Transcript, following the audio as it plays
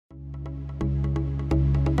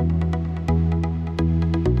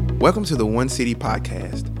Welcome to the One City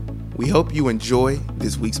Podcast. We hope you enjoy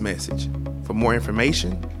this week's message. For more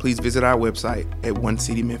information, please visit our website at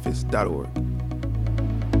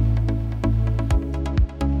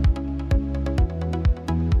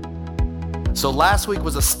onecitymemphis.org. So last week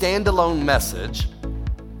was a standalone message.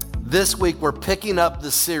 This week we're picking up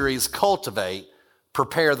the series, Cultivate,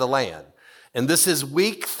 Prepare the Land. And this is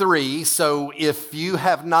week 3, so if you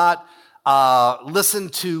have not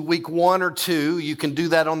listened to week 1 or 2, you can do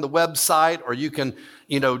that on the website or you can,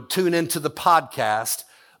 tune into the podcast.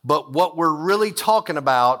 But what we're really talking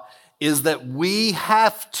about is that we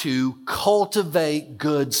have to cultivate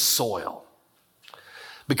good soil.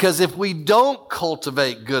 Because if we don't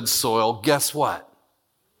cultivate good soil, guess what?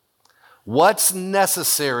 What's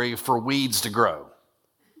necessary for weeds to grow?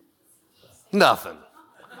 Nothing.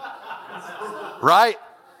 Right?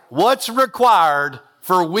 What's required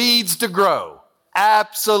for weeds to grow?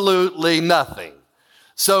 Absolutely nothing.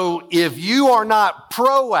 So if you are not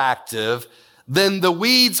proactive, then the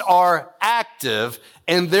weeds are active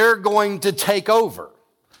and they're going to take over.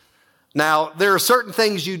 Now, there are certain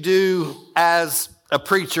things you do as a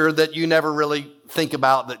preacher that you never really think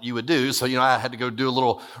about that you would do. So, I had to go do a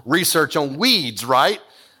little research on weeds, right?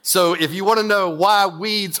 So if you want to know why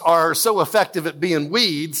weeds are so effective at being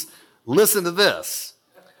weeds, listen to this.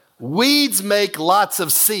 Weeds make lots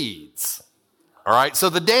of seeds. All right.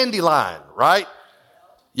 So the dandelion, right?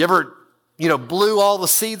 You ever, blew all the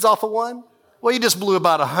seeds off of one? Well, you just blew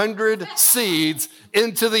about 100 seeds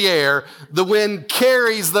into the air. The wind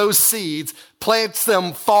carries those seeds, plants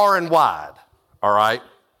them far and wide. All right.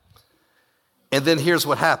 And then here's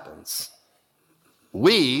what happens.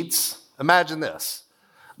 Weeds, imagine this.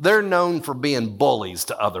 They're known for being bullies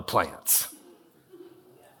to other plants.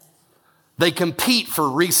 They compete for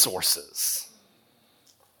resources.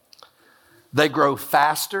 They grow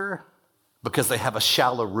faster because they have a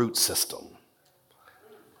shallow root system.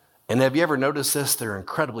 And have you ever noticed this? They're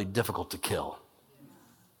incredibly difficult to kill.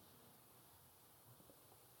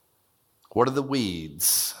 What are the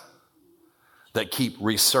weeds that keep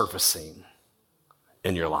resurfacing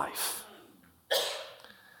in your life?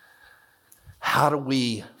 How do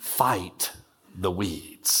we fight the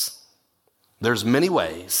weeds? There's many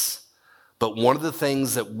ways. But one of the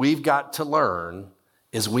things that we've got to learn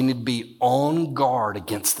is we need to be on guard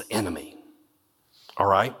against the enemy. All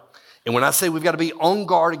right? And when I say we've got to be on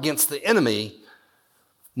guard against the enemy,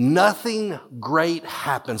 nothing great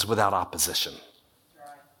happens without opposition.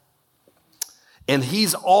 And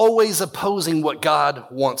he's always opposing what God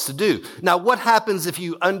wants to do. Now, what happens if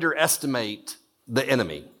you underestimate the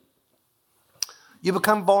enemy? You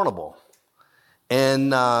become vulnerable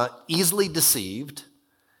and easily deceived.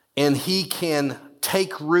 And he can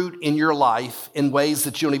take root in your life in ways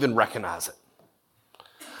that you don't even recognize it.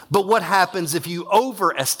 But what happens if you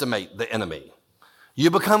overestimate the enemy?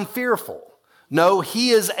 You become fearful. No, he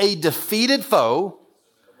is a defeated foe,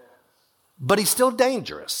 but he's still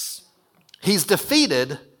dangerous. He's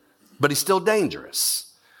defeated, but he's still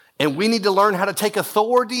dangerous. And we need to learn how to take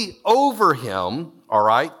authority over him, all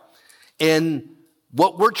right? And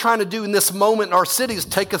what we're trying to do in this moment in our city is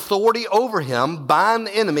take authority over him, bind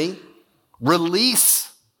the enemy,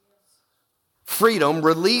 release freedom,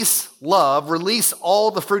 release love, release all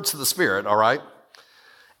the fruits of the Spirit, all right?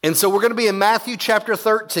 And so we're going to be in Matthew chapter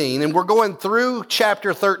 13, and we're going through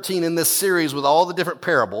chapter 13 in this series with all the different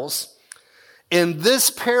parables. And this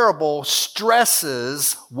parable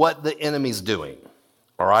stresses what the enemy's doing,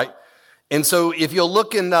 all right? And so if you'll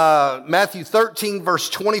look in Matthew 13, verse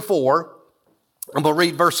 24, I'm going to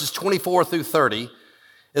read verses 24 through 30.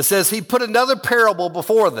 It says, he put another parable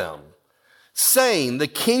before them, saying, the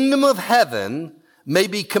kingdom of heaven may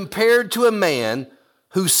be compared to a man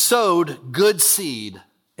who sowed good seed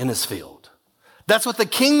in his field. That's what the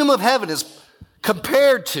kingdom of heaven is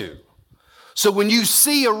compared to. So when you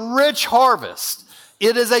see a rich harvest,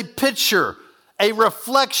 it is a picture, a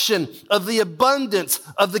reflection of the abundance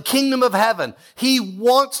of the kingdom of heaven. He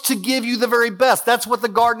wants to give you the very best. That's what the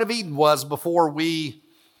Garden of Eden was before we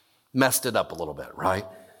messed it up a little bit, right?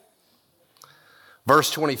 Verse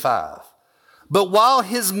 25. But while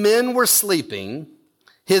his men were sleeping,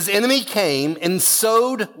 his enemy came and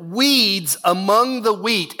sowed weeds among the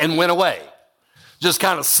wheat and went away. Just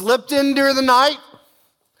kind of slipped in during the night,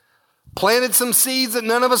 planted some seeds that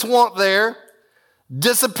none of us want there,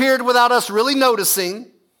 disappeared without us really noticing.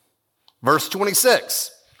 Verse 26.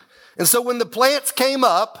 And so when the plants came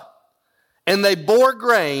up and they bore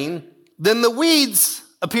grain, then the weeds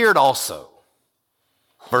appeared also.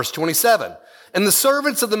 Verse 27. And the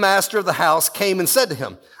servants of the master of the house came and said to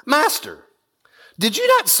him, Master, did you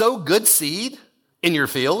not sow good seed in your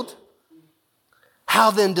field? How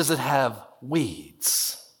then does it have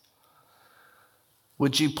weeds?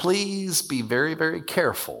 Would you please be very, very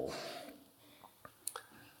careful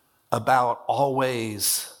about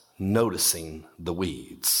always noticing the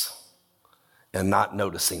weeds and not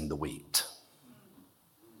noticing the wheat?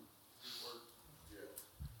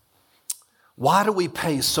 Why do we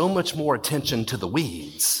pay so much more attention to the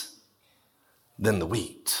weeds than the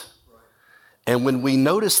wheat? And when we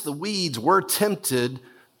notice the weeds, we're tempted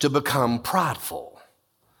to become prideful.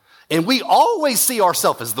 And we always see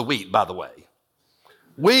ourselves as the wheat, by the way.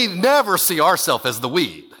 We never see ourselves as the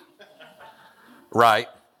weed, right?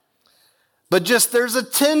 But just there's a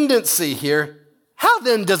tendency here. How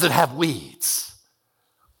then does it have weeds?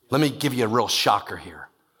 Let me give you a real shocker here.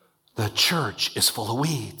 The church is full of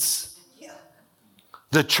weeds.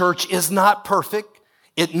 The church is not perfect.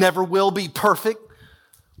 It never will be perfect.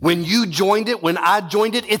 When you joined it, when I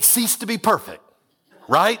joined it, it ceased to be perfect,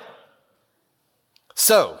 right?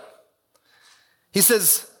 So, he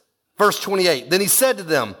says, verse 28, then he said to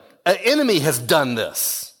them, an enemy has done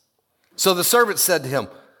this. So the servant said to him,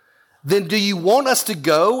 then do you want us to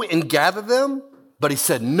go and gather them? But he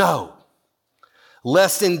said, no,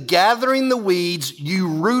 lest in gathering the weeds, you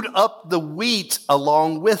root up the wheat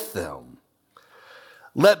along with them.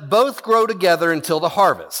 Let both grow together until the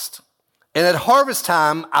harvest. And at harvest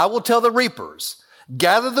time, I will tell the reapers,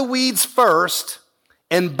 gather the weeds first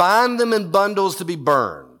and bind them in bundles to be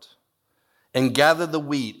burned, and gather the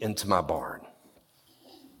wheat into my barn.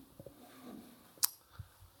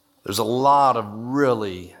 There's a lot of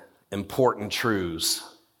really important truths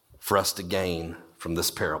for us to gain from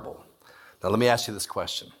this parable. Now, let me ask you this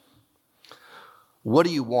question. What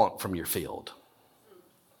do you want from your field?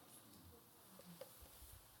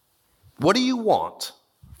 What do you want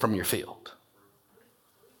from your field?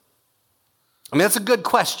 I mean, that's a good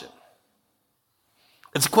question.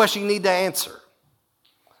 It's a question you need to answer.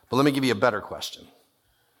 But let me give you a better question.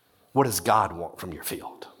 What does God want from your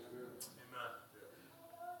field?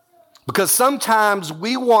 Because sometimes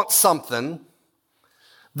we want something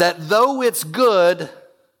that though it's good,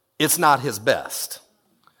 it's not his best.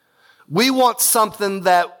 We want something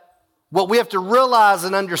that what we have to realize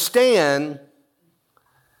and understand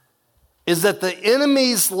is that the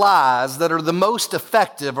enemy's lies that are the most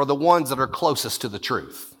effective are the ones that are closest to the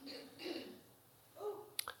truth.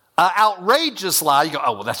 An outrageous lie, you go,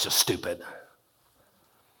 oh, well, that's just stupid.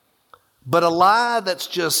 But a lie that's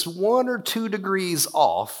just 1 or 2 degrees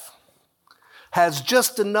off has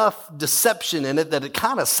just enough deception in it that it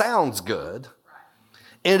kind of sounds good,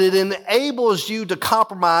 and it enables you to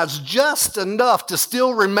compromise just enough to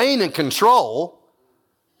still remain in control,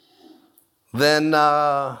 then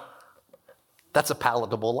that's a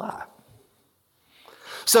palatable lie.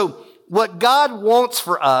 So what God wants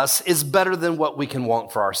for us is better than what we can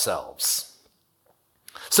want for ourselves.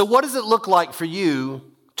 So what does it look like for you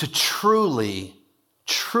to truly,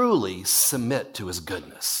 truly submit to his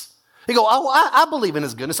goodness? You go, oh, I believe in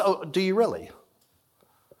his goodness. Oh, do you really?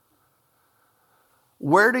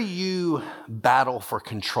 Where do you battle for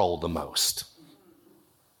control the most?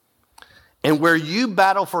 And where you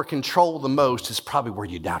battle for control the most is probably where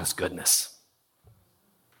you doubt his goodness.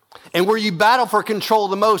 And where you battle for control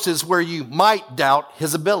the most is where you might doubt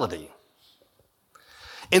his ability.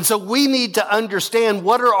 And so we need to understand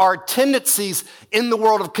what are our tendencies in the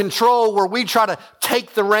world of control where we try to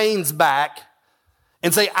take the reins back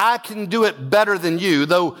and say, I can do it better than you.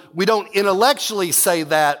 Though we don't intellectually say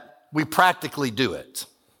that, we practically do it.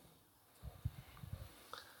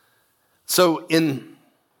 So in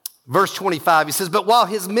verse 25, he says, but while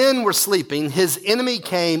his men were sleeping, his enemy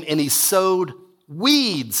came and he sowed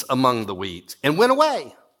weeds among the wheat and went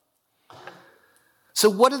away. So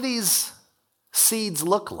what do these seeds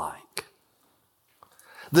look like?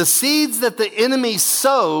 The seeds that the enemy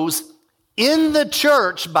sows in the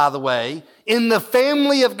church, by the way, in the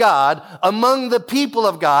family of God, among the people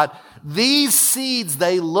of God, these seeds,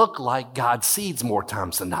 they look like God's seeds more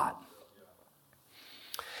times than not.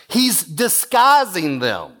 He's disguising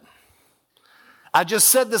them. I just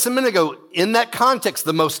said this a minute ago. In that context,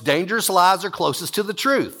 the most dangerous lies are closest to the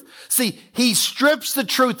truth. See, he strips the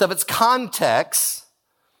truth of its context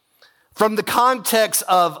from the context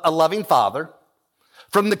of a loving father,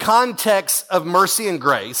 from the context of mercy and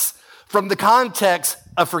grace, from the context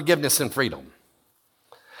of forgiveness and freedom.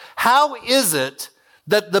 How is it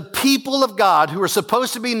that the people of God who are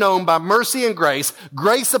supposed to be known by mercy and grace,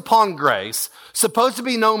 grace upon grace, supposed to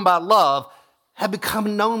be known by love, have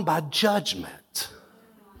become known by judgment?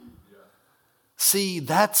 See,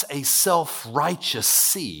 that's a self-righteous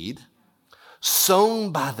seed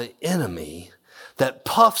sown by the enemy that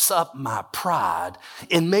puffs up my pride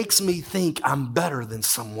and makes me think I'm better than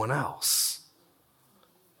someone else.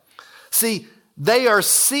 See, they are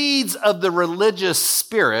seeds of the religious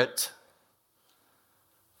spirit,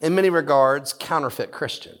 in many regards, counterfeit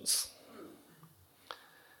Christians.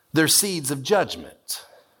 They're seeds of judgment.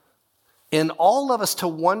 And all of us, to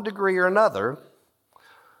one degree or another,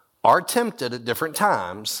 are tempted at different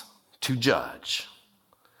times to judge.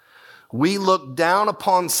 We look down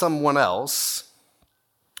upon someone else.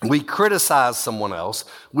 We criticize someone else.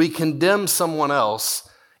 We condemn someone else.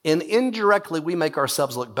 And indirectly, we make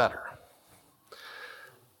ourselves look better.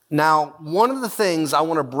 Now, one of the things I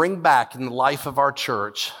want to bring back in the life of our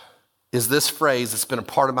church is this phrase that's been a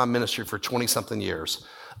part of my ministry for 20-something years.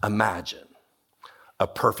 Imagine a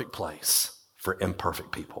perfect place for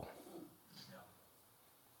imperfect people.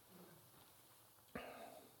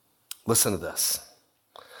 Listen to this.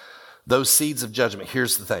 Those seeds of judgment,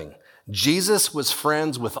 here's the thing. Jesus was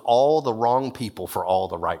friends with all the wrong people for all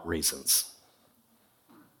the right reasons.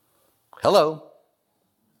 Hello.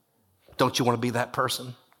 Don't you want to be that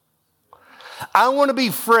person? I want to be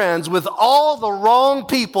friends with all the wrong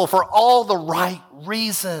people for all the right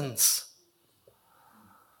reasons.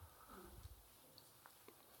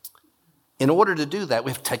 In order to do that, we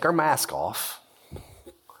have to take our mask off.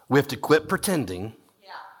 We have to quit pretending.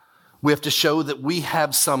 We have to show that we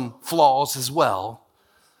have some flaws as well.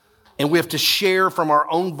 And we have to share from our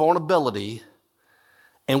own vulnerability.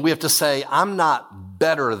 And we have to say, I'm not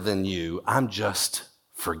better than you. I'm just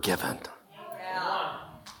forgiven. Yeah.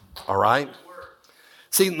 All right?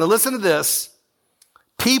 See, now listen to this.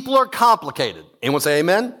 People are complicated. Anyone say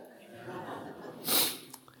amen?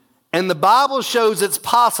 And the Bible shows it's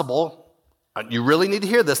possible. You really need to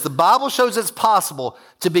hear this. The Bible shows it's possible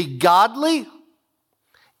to be godly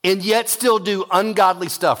and yet still do ungodly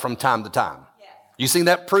stuff from time to time. Yes. You seen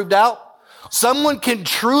that proved out? Someone can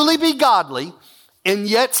truly be godly and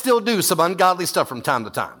yet still do some ungodly stuff from time to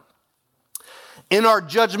time. In our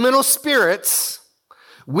judgmental spirits,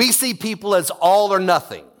 we see people as all or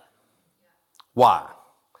nothing. Why?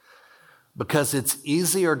 Because it's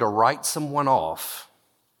easier to write someone off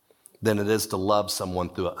than it is to love someone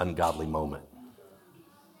through an ungodly moment.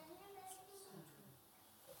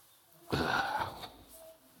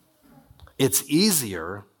 It's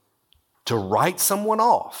easier to write someone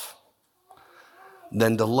off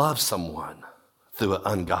than to love someone through an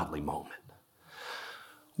ungodly moment.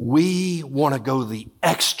 We want to go the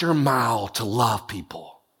extra mile to love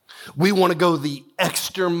people. We want to go the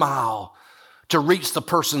extra mile to reach the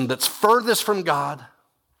person that's furthest from God.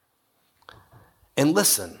 And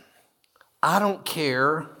listen, I don't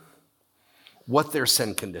care what their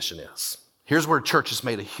sin condition is. Here's where church has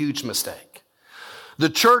made a huge mistake. The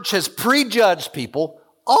church has prejudged people.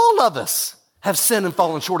 All of us have sinned and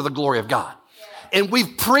fallen short of the glory of God. And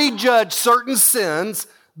we've prejudged certain sins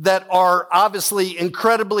that are obviously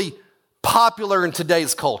incredibly popular in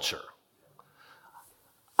today's culture.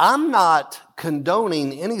 I'm not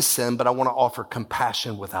condoning any sin, but I want to offer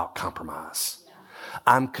compassion without compromise.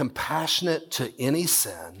 I'm compassionate to any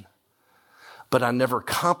sin, but I never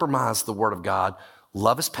compromise the word of God.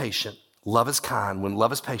 Love is patient, love is kind. When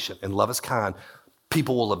love is patient and love is kind,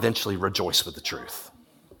 people will eventually rejoice with the truth.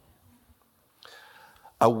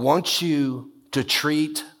 I want you to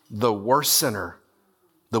treat the worst sinner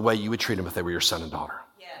the way you would treat them if they were your son and daughter.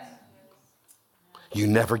 Yes. You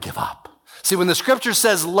never give up. See, when the scripture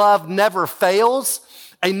says love never fails,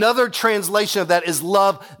 another translation of that is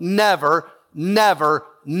love never, never,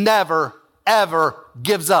 never, ever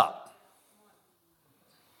gives up.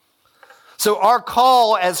 So our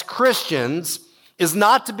call as Christians is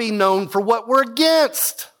not to be known for what we're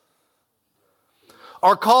against.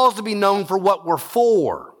 Our call is to be known for what we're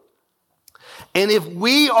for. And if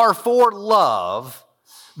we are for love,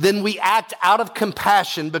 then we act out of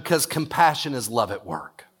compassion because compassion is love at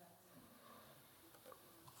work.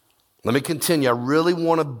 Let me continue. I really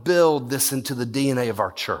want to build this into the DNA of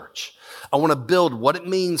our church. I want to build what it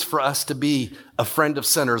means for us to be a friend of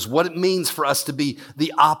sinners, what it means for us to be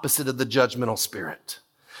the opposite of the judgmental spirit.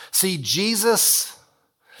 See, Jesus,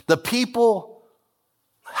 the people,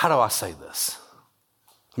 how do I say this?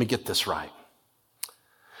 Let me get this right.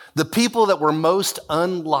 The people that were most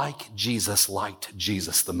unlike Jesus liked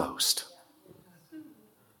Jesus the most.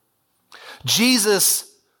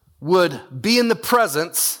 Jesus would be in the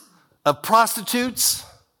presence of prostitutes,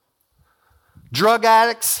 drug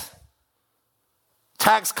addicts,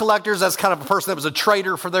 tax collectors. That's kind of a person that was a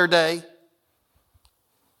traitor for their day.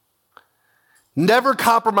 Never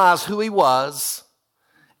compromised who he was,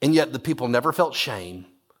 and yet the people never felt shame,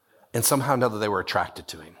 and somehow or another they were attracted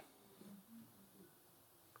to him.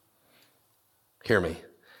 Hear me.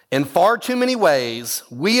 In far too many ways,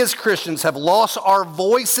 we as Christians have lost our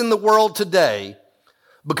voice in the world today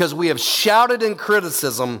because we have shouted in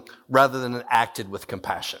criticism rather than acted with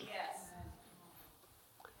compassion.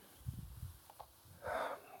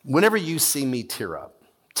 Whenever you see me tear up,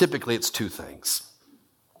 typically it's two things.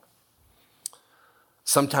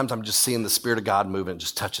 Sometimes I'm just seeing the Spirit of God move and it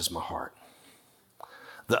just touches my heart.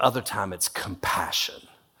 The other time it's compassion.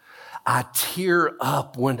 I tear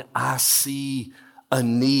up when I see a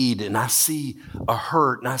need and I see a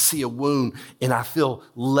hurt and I see a wound and I feel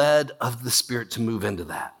led of the Spirit to move into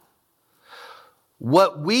that.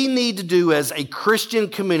 What we need to do as a Christian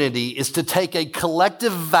community is to take a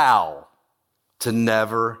collective vow to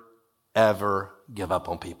never, ever give up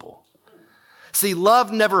on people. See,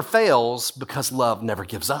 love never fails because love never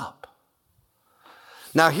gives up.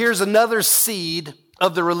 Now, here's another seed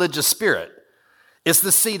of the religious spirit. It's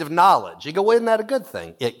the seed of knowledge. You go, well, isn't that a good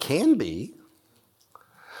thing? It can be.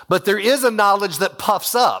 But there is a knowledge that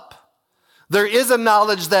puffs up. There is a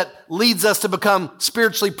knowledge that leads us to become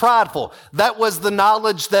spiritually prideful. That was the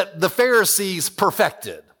knowledge that the Pharisees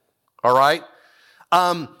perfected. All right?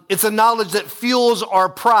 It's a knowledge that fuels our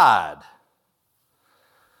pride.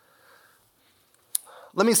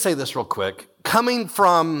 Let me say this real quick. Coming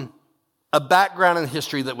from a background in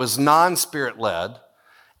history that was non-spirit led,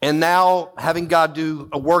 and now having God do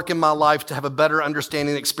a work in my life to have a better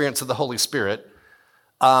understanding and experience of the Holy Spirit,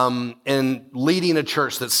 and leading a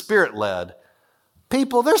church that's spirit led,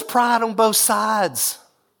 people, there's pride on both sides.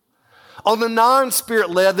 On the non-spirit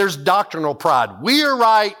led, there's doctrinal pride. We are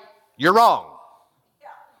right, you're wrong.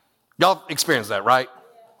 Y'all experience that, right?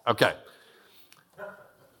 Okay.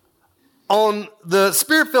 On the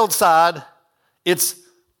spirit-filled side,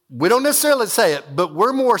 we don't necessarily say it, but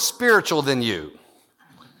we're more spiritual than you.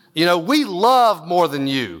 You know, we love more than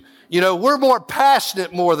you. You know, we're more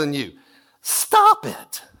passionate more than you. Stop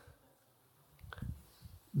it.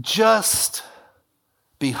 Just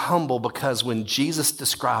be humble, because when Jesus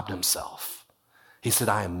described himself, he said,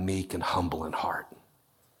 I am meek and humble in heart.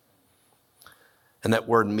 And that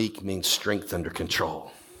word meek means strength under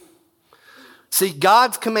control. See,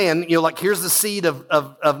 God's command, like here's the seed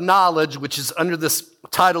of knowledge, which is under this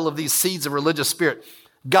title of these seeds of religious spirit.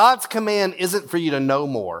 God's command isn't for you to know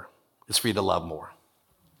more, it's for you to love more.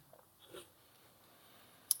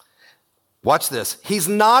 Watch this. He's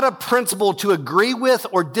not a principle to agree with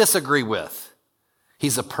or disagree with.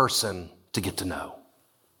 He's a person to get to know.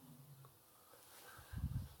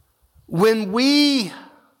 When we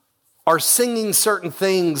are singing certain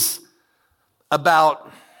things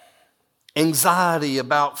about anxiety,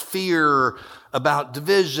 about fear, about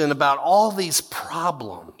division, about all these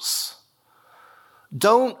problems,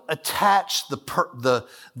 don't attach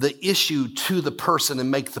the issue to the person and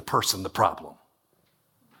make the person the problem.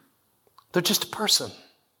 They're just a person.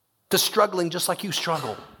 They're struggling just like you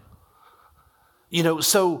struggle.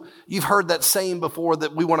 So you've heard that saying before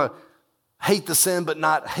that we want to hate the sin but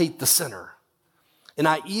not hate the sinner. And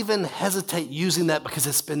I even hesitate using that because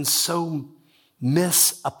it's been so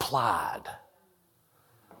misapplied.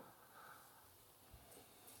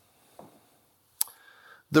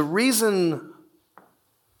 The reason,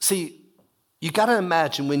 you got to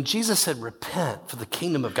imagine when Jesus said, repent, for the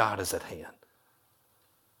kingdom of God is at hand.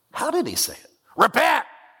 How did he say it? Repent,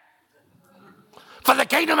 for the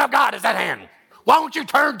kingdom of God is at hand. Why won't you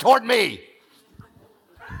turn toward me?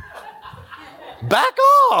 Back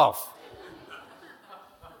off.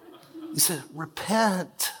 He said,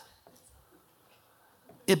 repent.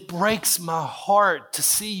 It breaks my heart to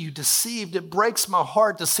see you deceived. It breaks my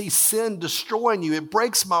heart to see sin destroying you. It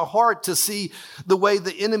breaks my heart to see the way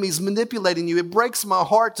the enemy's manipulating you. It breaks my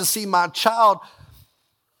heart to see my child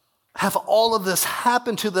have all of this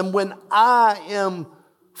happen to them when I am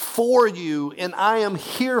for you and I am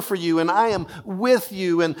here for you and I am with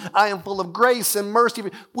you and I am full of grace and mercy.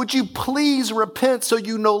 Would you please repent so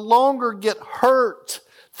you no longer get hurt?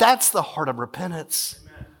 That's the heart of repentance.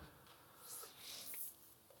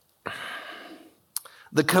 Amen.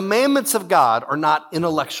 The commandments of God are not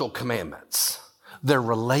intellectual commandments. They're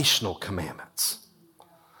relational commandments.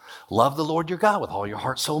 Love the Lord your God with all your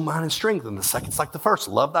heart, soul, mind, and strength. And the second's like the first.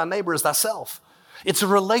 Love thy neighbor as thyself. It's a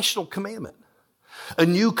relational commandment. A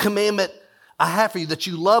new commandment I have for you, that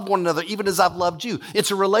you love one another even as I've loved you. It's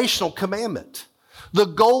a relational commandment. The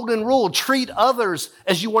golden rule, treat others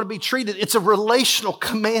as you want to be treated. It's a relational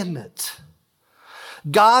commandment.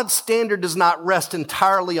 God's standard does not rest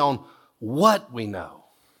entirely on what we know,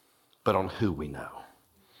 but on who we know.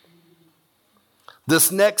 This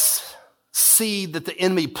next seed that the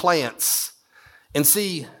enemy plants, and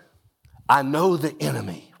I know the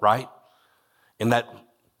enemy, right? And that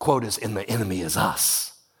quote is, and the enemy is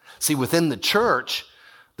us. See, within the church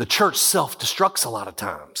self-destructs a lot of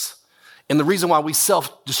times. And the reason why we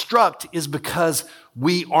self-destruct is because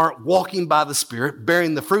we aren't walking by the Spirit,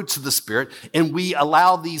 bearing the fruits of the Spirit, and we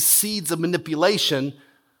allow these seeds of manipulation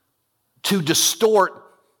to distort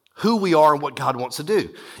who we are and what God wants to do.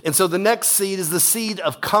 And so the next seed is the seed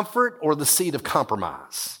of comfort or the seed of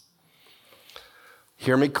compromise.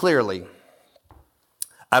 Hear me clearly.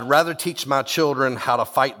 I'd rather teach my children how to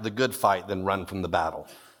fight the good fight than run from the battle.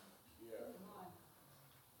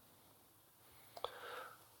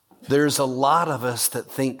 There's a lot of us that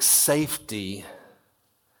think safety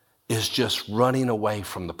is just running away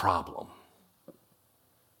from the problem.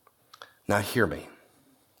 Now hear me.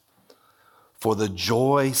 For the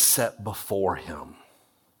joy set before him,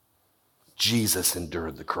 Jesus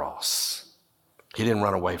endured the cross. He didn't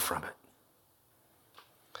run away from it.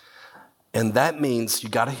 And that means, you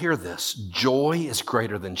got to hear this, joy is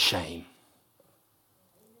greater than shame.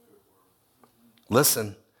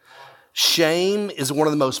 Listen, shame is one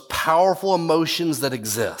of the most powerful emotions that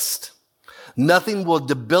exist. Nothing will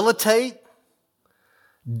debilitate,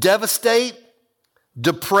 devastate,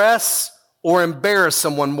 depress, or embarrass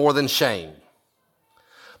someone more than shame.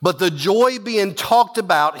 But the joy being talked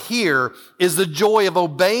about here is the joy of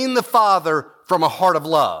obeying the Father from a heart of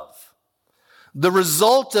love. The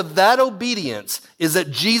result of that obedience is that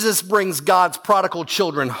Jesus brings God's prodigal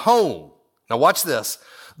children home. Now watch this.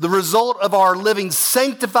 The result of our living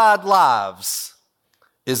sanctified lives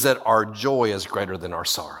is that our joy is greater than our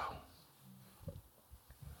sorrow.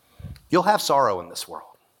 You'll have sorrow in this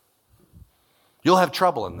world. You'll have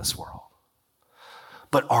trouble in this world.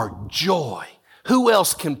 But our joy, who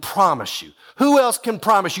else can promise you? Who else can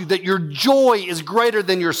promise you that your joy is greater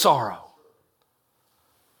than your sorrow?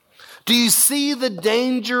 Do you see the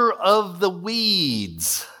danger of the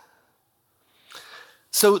weeds?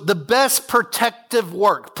 So the best protection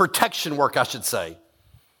work, I should say,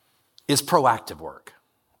 is proactive work,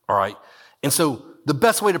 all right? And so the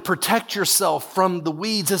best way to protect yourself from the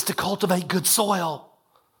weeds is to cultivate good soil,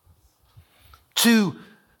 to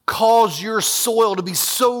cause your soil to be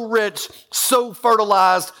so rich, so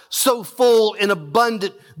fertilized, so full and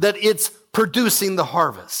abundant that it's producing the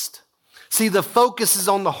harvest. See, the focus is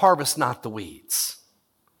on the harvest, not the weeds.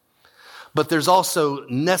 But there's also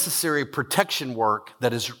necessary protection work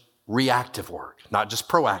that is reactive work, not just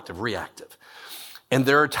proactive, reactive. And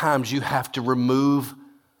there are times you have to remove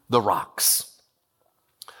the rocks.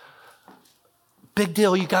 Big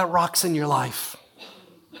deal, you got rocks in your life.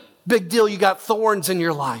 Big deal, you got thorns in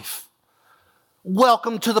your life.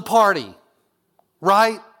 Welcome to the party,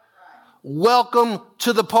 right? Welcome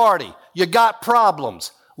to the party. You got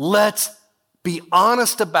problems. Let's be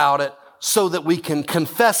honest about it so that we can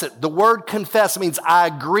confess it. The word confess means I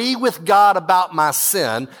agree with God about my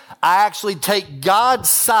sin. I actually take God's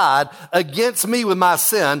side against me with my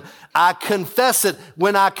sin. I confess it.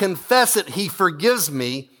 When I confess it, He forgives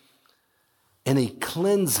me and He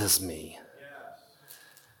cleanses me.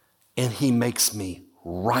 And He makes me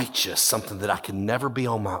righteous, something that I can never be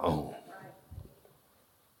on my own.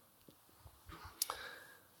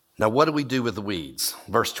 Now, what do we do with the weeds?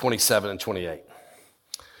 Verse 27 and 28.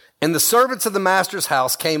 And the servants of the master's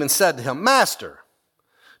house came and said to him, Master,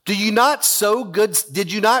 did you not sow good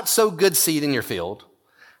seed in your field?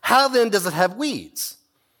 How then does it have weeds?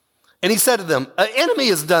 And he said to them, an enemy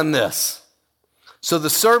has done this. So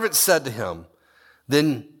the servants said to him,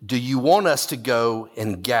 then do you want us to go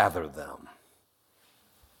and gather them?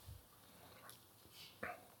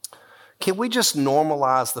 Can we just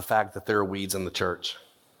normalize the fact that there are weeds in the church?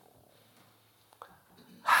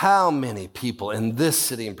 How many people in this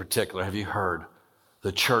city in particular have you heard,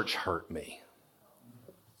 the church hurt me?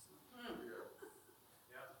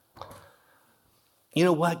 You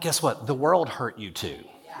know what? Guess what? The world hurt you too.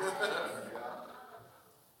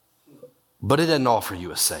 But it didn't offer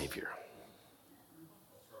you a Savior.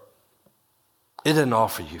 It didn't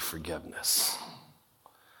offer you forgiveness.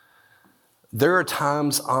 There are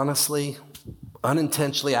times, honestly,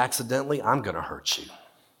 unintentionally, accidentally, I'm going to hurt you.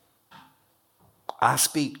 I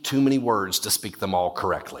speak too many words to speak them all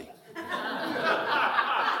correctly.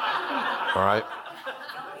 All right?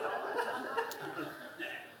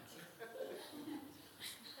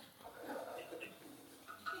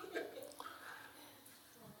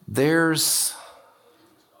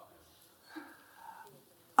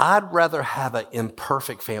 I'd rather have an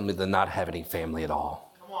imperfect family than not have any family at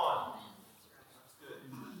all. Come on.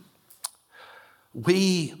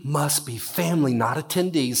 We must be family, not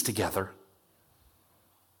attendees together.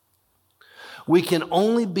 We can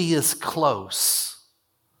only be as close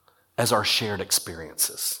as our shared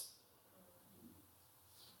experiences.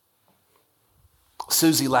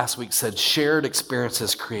 Susie last week said, shared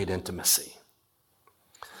experiences create intimacy.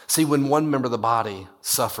 See, when one member of the body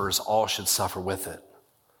suffers, all should suffer with it.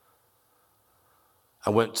 I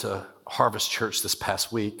went to Harvest Church this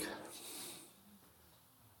past week,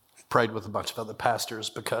 prayed with a bunch of other pastors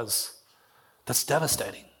because that's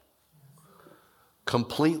devastating.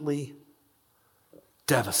 Completely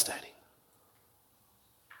devastating.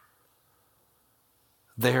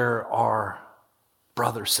 There are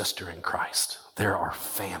brother, sister in Christ. There are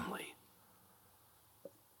family.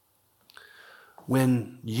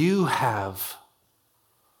 When you have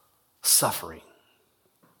suffering,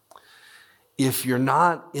 if you're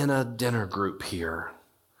not in a dinner group here,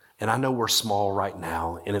 and I know we're small right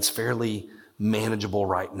now, and it's fairly manageable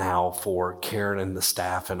right now for Karen and the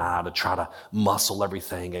staff and I to try to muscle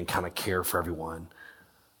everything and kind of care for everyone,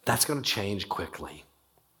 that's going to change quickly.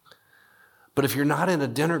 But if you're not in a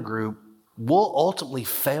dinner group, we'll ultimately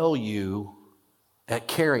fail you at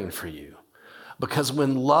caring for you. Because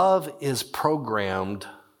when love is programmed,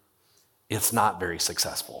 it's not very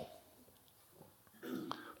successful.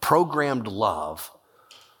 Programmed love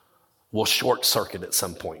will short circuit at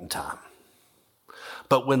some point in time.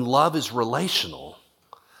 But when love is relational,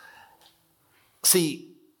 see,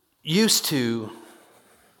 used to,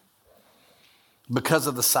 because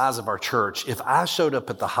of the size of our church, if I showed up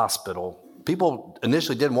at the hospital, people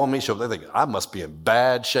initially didn't want me to show up. They think, I must be in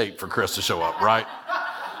bad shape for Chris to show up, right?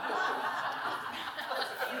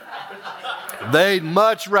 They'd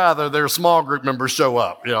much rather their small group members show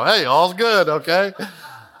up. You know, hey, all's good, okay?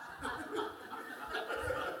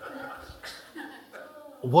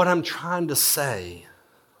 What I'm trying to say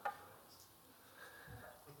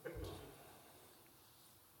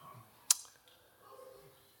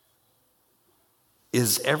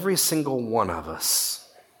is every single one of us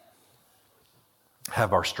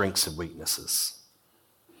have our strengths and weaknesses.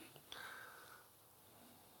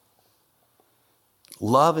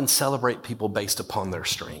 Love and celebrate people based upon their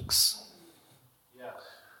strengths. Yes.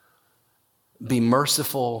 Be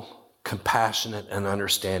merciful, compassionate, and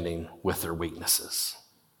understanding with their weaknesses.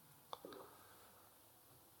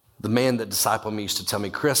 The man that discipled me used to tell me,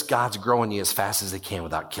 Chris, God's growing you as fast as he can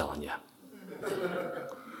without killing you.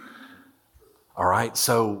 All right,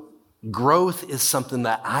 so growth is something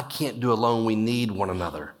that I can't do alone. We need one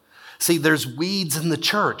another. See, there's weeds in the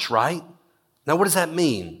church, right? Now, what does that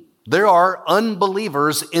mean? There are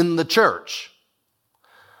unbelievers in the church.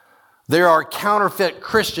 There are counterfeit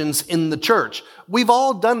Christians in the church. We've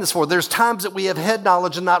all done this before. There's times that we have head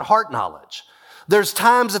knowledge and not heart knowledge. There's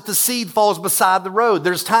times that the seed falls beside the road.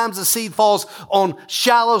 There's times the seed falls on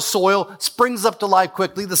shallow soil, springs up to life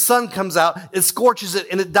quickly. The sun comes out, it scorches it,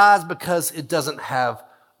 and it dies because it doesn't have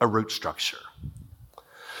a root structure.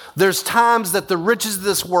 There's times that the riches of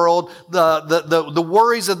this world, the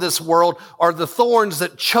worries of this world are the thorns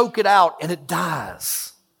that choke it out and it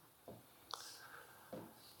dies.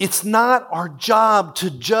 It's not our job to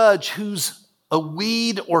judge who's a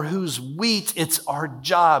weed or who's wheat. It's our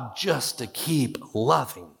job just to keep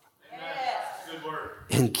loving. Good word.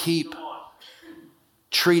 And keep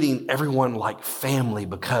treating everyone like family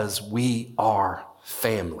because we are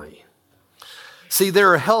family. See,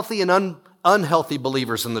 there are healthy and unhealthy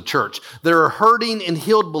believers in the church. There are hurting and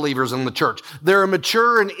healed believers in the church. There are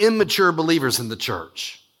mature and immature believers in the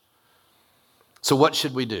church. So what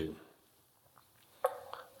should we do?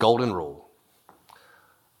 Golden rule.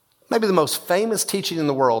 Maybe the most famous teaching in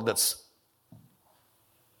the world that's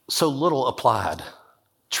so little applied.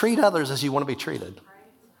 Treat others as you want to be treated.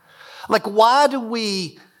 Like, why do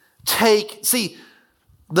we see,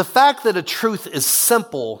 the fact that a truth is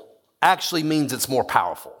simple actually means it's more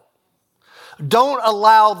powerful. Don't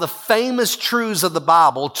allow the famous truths of the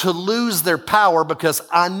Bible to lose their power because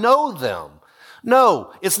I know them.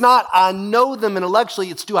 No, it's not I know them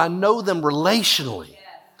intellectually, it's do I know them relationally? Yes.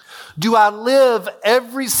 Do I live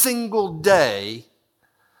every single day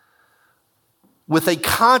with a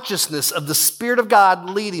consciousness of the Spirit of God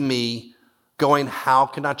leading me, going, how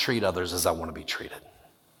can I treat others as I want to be treated?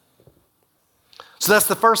 So that's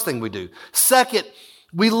the first thing we do. Second,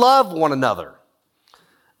 we love one another.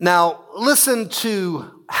 Now, listen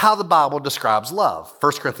to how the Bible describes love.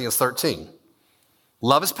 1 Corinthians 13.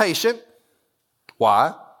 Love is patient.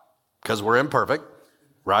 Why? Because we're imperfect,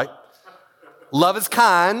 right? Love is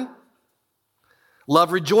kind.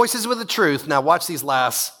 Love rejoices with the truth. Now, watch these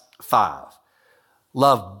last 5.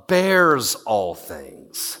 Love bears all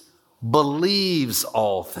things, believes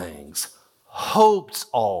all things, hopes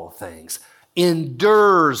all things,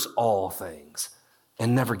 endures all things,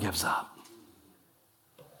 and never gives up.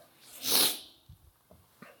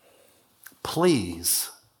 Please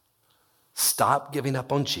stop giving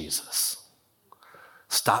up on Jesus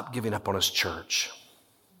Stop giving up on his church.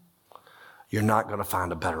 You're not going to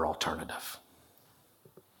find a better alternative.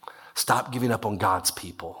 Stop giving up on God's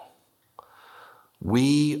people.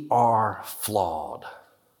 We are flawed,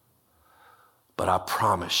 but I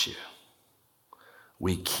promise you,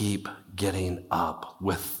 we keep getting up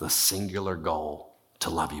with the singular goal to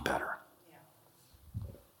love you better.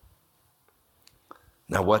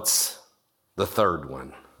 Now, what's the third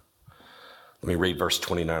one? Let me read verse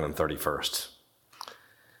 29 and 31st.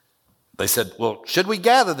 They said, well, should we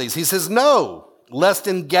gather these? He says, no, lest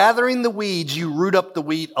in gathering the weeds, you root up the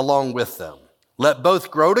wheat along with them. Let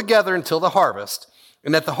both grow together until the harvest.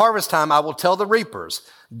 And at the harvest time, I will tell the reapers,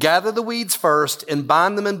 gather the weeds first and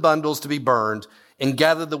bind them in bundles to be burned, and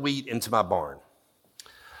gather the wheat into my barn.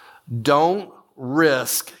 Don't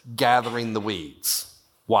risk gathering the weeds.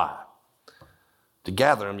 Why? To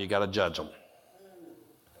gather them, you got to judge them.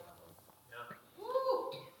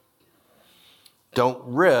 Don't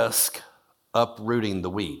risk uprooting the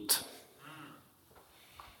wheat.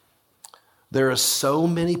 There are so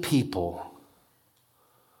many people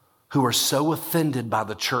who are so offended by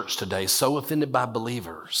the church today, so offended by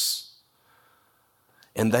believers.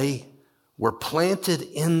 And they were planted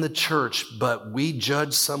in the church, but we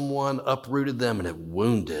judged someone, uprooted them, and it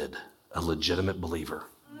wounded a legitimate believer.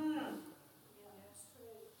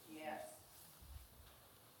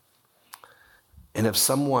 And if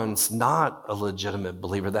someone's not a legitimate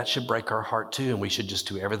believer, that should break our heart too, and we should just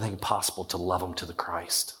do everything possible to love them to the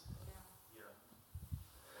Christ.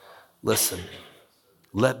 Listen,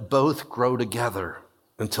 let both grow together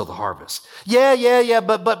until the harvest. Yeah,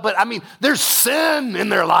 but I mean, there's sin in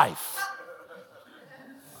their life.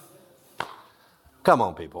 Come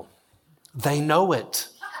on, people. They know it.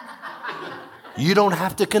 You don't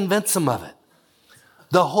have to convince them of it.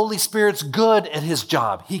 The Holy Spirit's good at his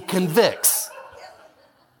job. He convicts.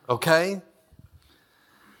 Okay?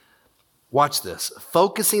 Watch this.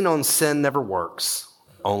 Focusing on sin never works.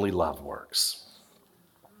 Only love works.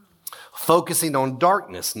 Focusing on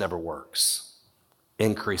darkness never works.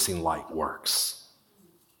 Increasing light works.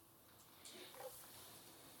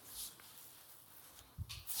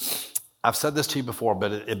 I've said this to you before,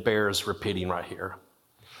 but it bears repeating right here.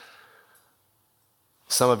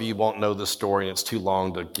 Some of you won't know this story, and it's too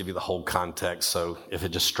long to give you the whole context, so if it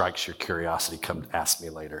just strikes your curiosity, come ask me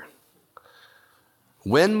later.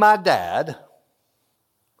 When my dad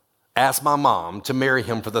asked my mom to marry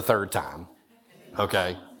him for the third time,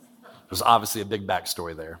 okay, there's obviously a big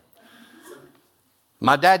backstory there.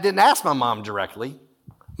 My dad didn't ask my mom directly.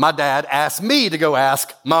 My dad asked me to go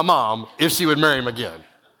ask my mom if she would marry him again.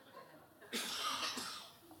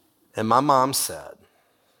 And my mom said,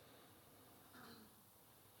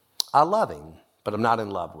 I love him, but I'm not in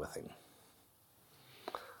love with him.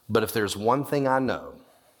 But if there's one thing I know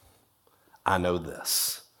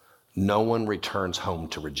this. No one returns home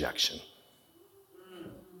to rejection.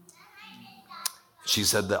 She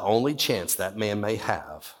said the only chance that man may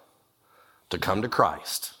have to come to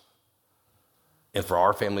Christ and for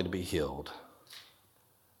our family to be healed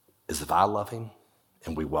is if I love him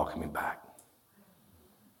and we welcome him back.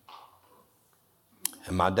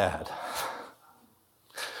 And my dad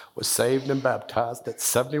was saved and baptized at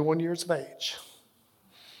 71 years of age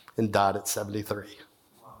and died at 73.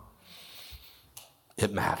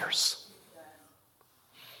 It matters.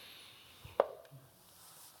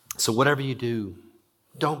 So whatever you do,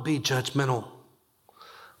 don't be judgmental.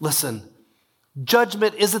 Listen,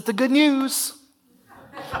 judgment isn't the good news,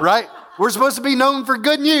 right? We're supposed to be known for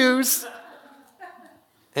good news.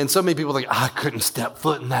 And so many people think, I couldn't step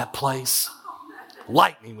foot in that place.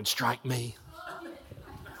 Lightning would strike me.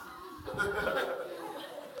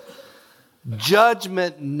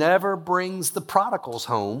 Judgment never brings the prodigals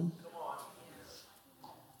home.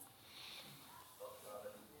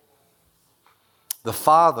 The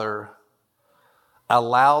Father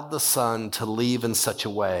allowed the Son to leave in such a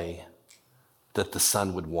way that the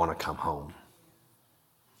Son would want to come home.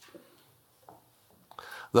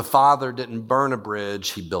 The Father didn't burn a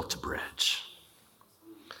bridge, he built a bridge.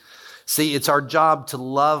 See, it's our job to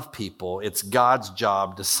love people. It's God's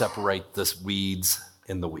job to separate the weeds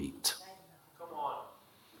and the wheat.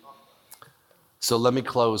 So let me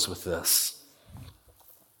close with this.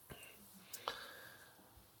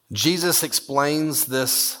 Jesus explains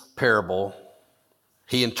this parable.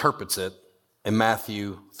 He interprets it in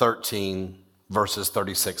Matthew 13, verses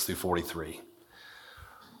 36 through 43.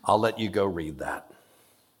 I'll let you go read that.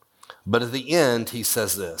 But at the end, he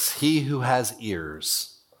says this, he who has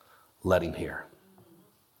ears, let him hear.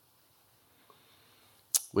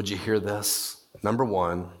 Would you hear this? Number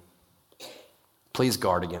one, please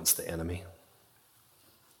guard against the enemy.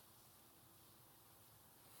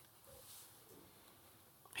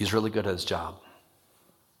 He's really good at his job.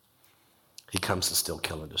 He comes to steal,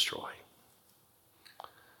 kill, and destroy.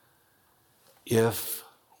 If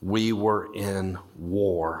we were in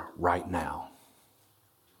war right now,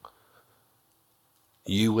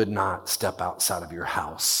 you would not step outside of your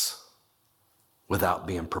house without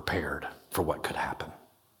being prepared for what could happen.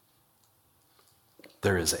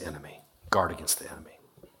 There is an enemy. Guard against the enemy.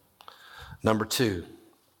 Number 2,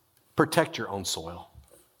 protect your own soil.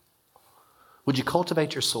 Would you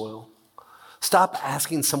cultivate your soil? Stop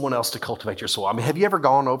asking someone else to cultivate your soil. I mean, have you ever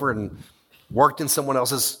gone over and worked in someone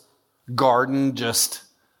else's garden just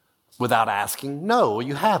without asking? No,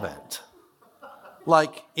 you haven't.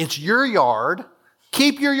 Like, it's your yard.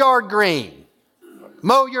 Keep your yard green.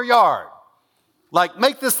 Mow your yard. Like,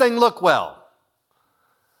 make this thing look well.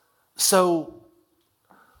 So,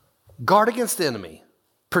 guard against the enemy.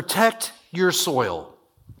 Protect your soil.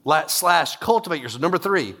 / cultivate your soil. Number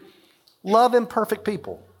 3, love imperfect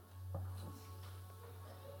people.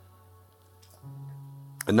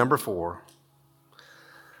 And number 4,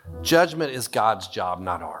 judgment is God's job,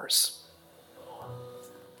 not ours.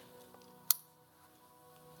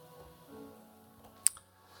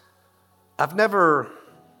 I've never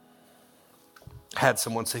had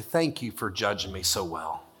someone say, "Thank you for judging me so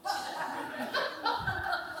well."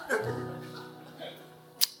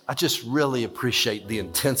 I just really appreciate the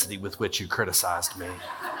intensity with which you criticized me.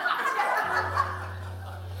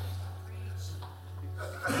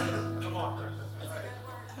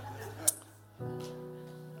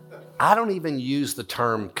 I don't even use the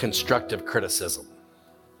term constructive criticism,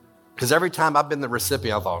 because every time I've been the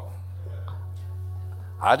recipient, I thought,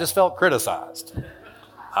 I just felt criticized.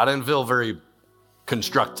 I didn't feel very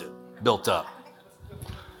constructed, built up.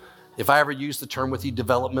 If I ever use the term with you,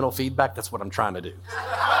 developmental feedback, that's what I'm trying to do.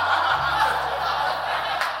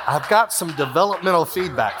 I've got some developmental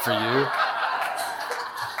feedback for you.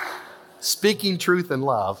 Speaking truth in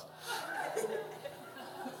love.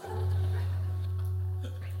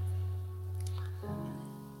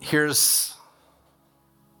 Here's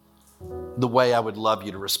the way I would love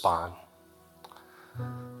you to respond.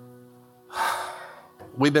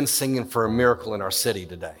 We've been singing for a miracle in our city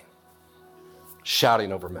today,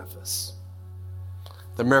 shouting over Memphis.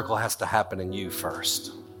 The miracle has to happen in you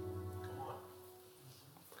first.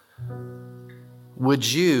 Would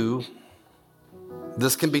you,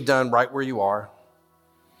 this can be done right where you are.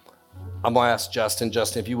 I'm going to ask Justin,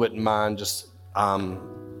 if you wouldn't mind, just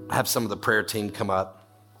have some of the prayer team come up.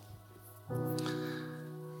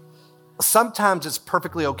 Sometimes it's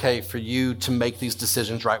perfectly okay for you to make these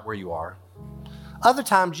decisions right where you are. Other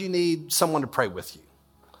times you need someone to pray with you.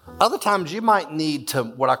 Other times you might need to,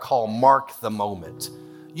 what I call, mark the moment.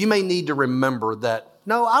 You may need to remember that,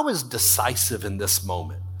 no, I was decisive in this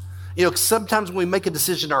moment. You know, sometimes when we make a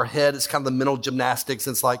decision in our head, it's kind of the mental gymnastics.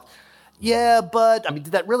 It's like, yeah, but, I mean,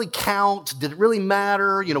 did that really count? Did it really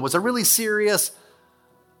matter? You know, was I really serious?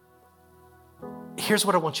 Here's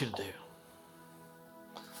what I want you to do.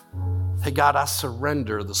 Hey, God, I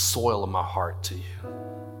surrender the soil of my heart to you.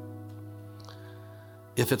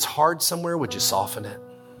 If it's hard somewhere, would you soften it?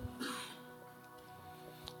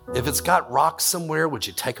 If it's got rocks somewhere, would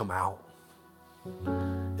you take them out?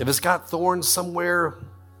 If it's got thorns somewhere,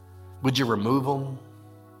 would you remove them?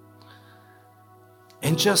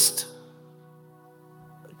 And just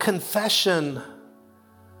confession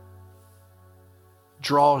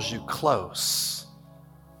draws you close.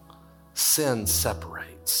 Sin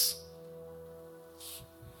separates.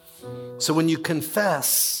 So when you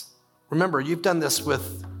confess, remember, you've done this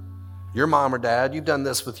with your mom or dad. You've done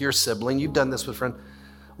this with your sibling. You've done this with a friend.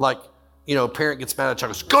 Like, you know, a parent gets mad at a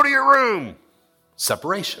child, goes, go to your room.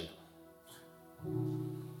 Separation.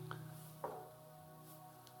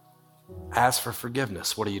 Ask for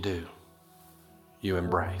forgiveness. What do? You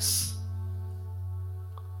embrace.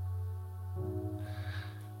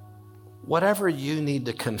 Whatever you need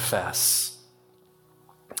to confess.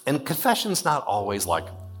 And confession's not always like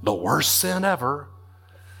the worst sin ever.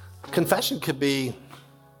 Confession could be,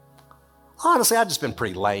 honestly, I've just been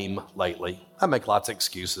pretty lame lately. I make lots of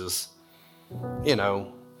excuses. You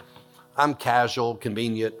know, I'm casual,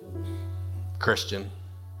 convenient Christian.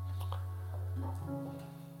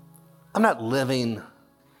 I'm not living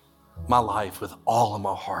my life with all of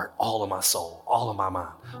my heart, all of my soul, all of my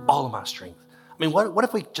mind, all of my strength. I mean, what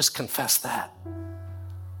if we just confess that?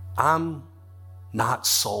 I'm not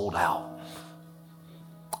sold out.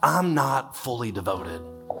 I'm not fully devoted.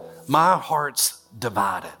 My heart's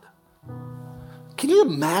divided. Can you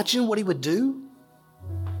imagine what he would do?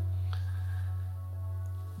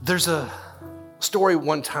 There's a story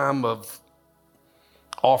one time of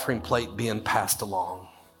offering plate being passed along.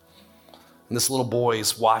 And this little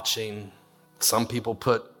boy's watching. Some people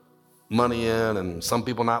put money in and some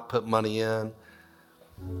people not put money in.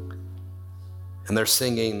 And they're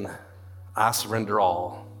singing, I Surrender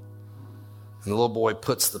All. And the little boy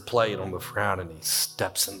puts the plate on the ground and he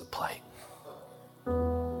steps in the plate.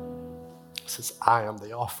 He says, I am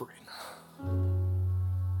the offering.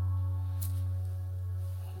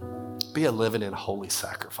 Be a living and holy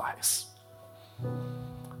sacrifice.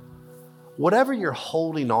 Whatever you're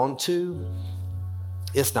holding on to,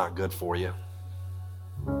 it's not good for you.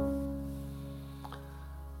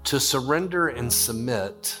 To surrender and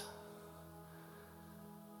submit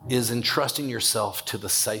is entrusting yourself to the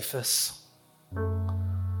safest,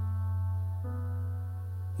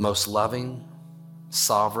 most loving,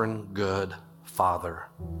 sovereign, good Father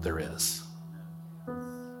there is.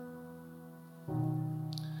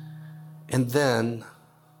 And then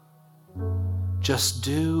just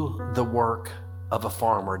do the work of a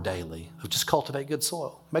farmer daily. Just cultivate good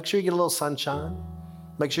soil. Make sure you get a little sunshine.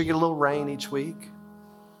 Make sure you get a little rain each week.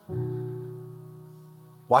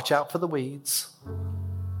 Watch out for the weeds.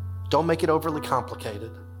 Don't make it overly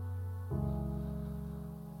complicated.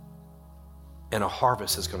 And a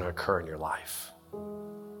harvest is going to occur in your life.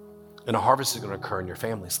 And a harvest is going to occur in your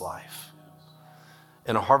family's life.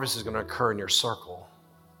 And a harvest is going to occur in your circle.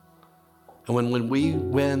 And when we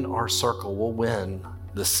win our circle, we'll win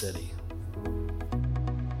the city.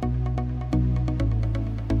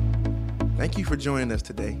 Thank you for joining us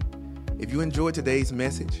today. If you enjoyed today's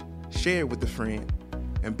message, share it with a friend.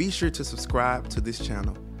 And be sure to subscribe to this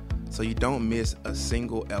channel so you don't miss a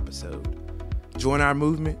single episode. Join our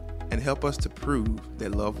movement and help us to prove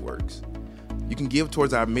that love works. You can give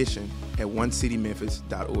towards our mission at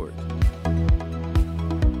onecitymemphis.org.